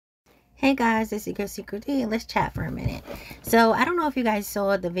Hey guys, it's SeekretD. Let's chat for a minute. So I don't know if you guys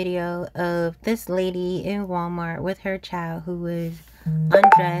saw the video of this lady in Walmart with her child who was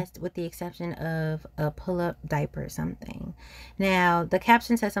undressed with the exception of a pull-up diaper or something. Now the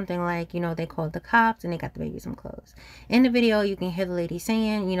caption says something like, they called the cops and they got the baby some clothes. In the video you can hear the lady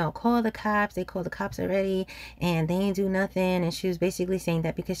saying, call the cops, they called the cops already and they ain't do nothing. And she was basically saying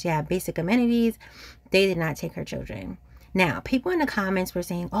that because she had basic amenities, they did not take her children. Now, people in the comments were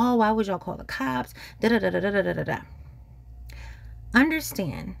saying, oh, why would y'all call the cops? Da-da-da-da-da-da-da-da.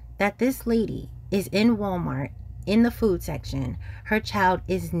 Understand that this lady is in Walmart in the food section. Her child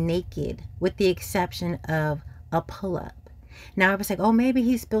is naked with the exception of a pull-up. Now, it was like, oh, maybe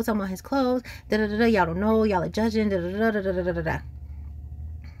he spilled some on his clothes. Da-da-da-da. Y'all don't know. Y'all are judging. Da-da-da-da-da-da-da.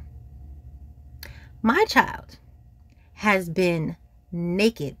 My child has been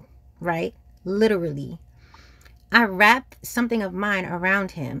naked, right? Literally. I wrapped something of mine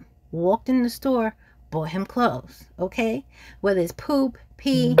around him, walked in the store, bought him clothes, okay? Whether it's poop,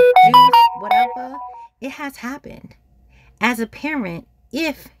 pee, juice, whatever, it has happened. As a parent,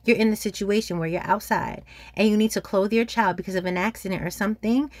 if you're in the situation where you're outside and you need to clothe your child because of an accident or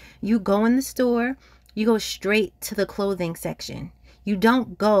something, you go in the store, you go straight to the clothing section. You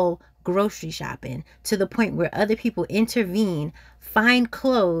don't go grocery shopping to the point where other people intervene, find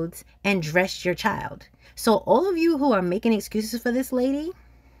clothes, and dress your child. So all of you who are making excuses for this lady,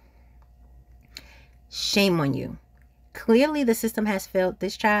 shame on you. Clearly the system has failed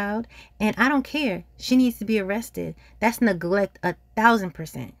this child, and I don't care. She needs to be arrested. That's neglect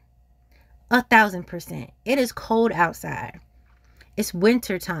 1,000%. 1,000%. It is cold outside. It's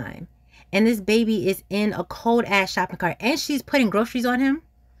winter time, and this baby is in a cold ass shopping cart, and she's putting groceries on him.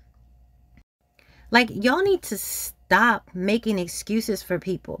 Like, y'all need to stop making excuses for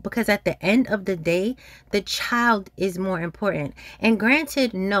people, because at the end of the day, the child is more important. And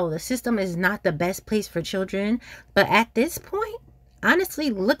granted, no, the system is not the best place for children. But at this point, honestly,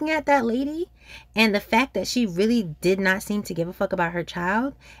 looking at that lady and the fact that she really did not seem to give a fuck about her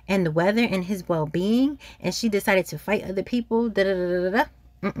child and the weather and his well-being, and she decided to fight other people,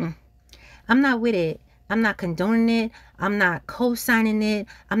 I'm not with it. I'm not condoning it. I'm not co-signing it.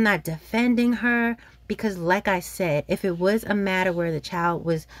 I'm not defending her. Because like I said, if it was a matter where the child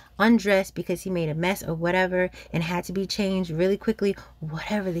was undressed because he made a mess or whatever and had to be changed really quickly,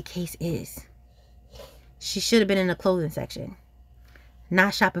 whatever the case is, she should have been in the clothing section,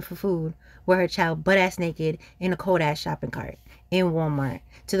 not shopping for food with her child butt-ass naked in a cold-ass shopping cart in Walmart,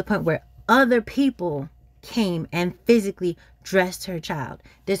 to the point where other people came and physically dressed her child.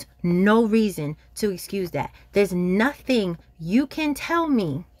 There's no reason to excuse that. There's nothing you can tell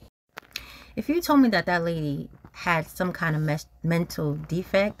me. If you told me that that lady had some kind of mental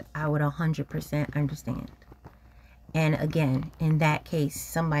defect, I would 100% understand. And again, in that case,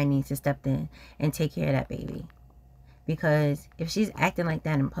 somebody needs to step in and take care of that baby. Because if she's acting like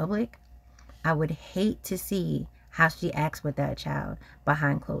that in public, I would hate to see how she acts with that child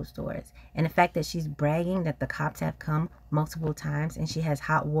behind closed doors. And the fact that she's bragging that the cops have come multiple times and she has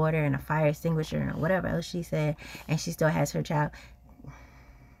hot water and a fire extinguisher and whatever else she said, and she still has her child.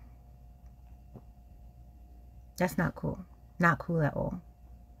 That's not cool. Not cool at all.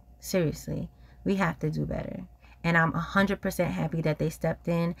 Seriously, we have to do better. And I'm 100% happy that they stepped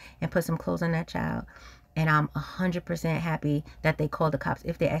in and put some clothes on that child. And I'm 100% happy that they called the cops,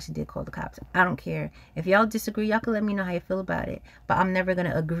 if they actually did call the cops. I don't care. If y'all disagree, y'all can let me know how you feel about it. But I'm never going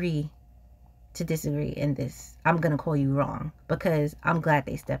to agree to disagree in this. I'm going to call you wrong, because I'm glad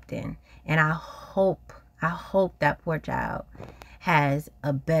they stepped in. And I hope that poor child has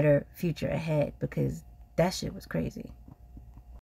a better future ahead, because that shit was crazy.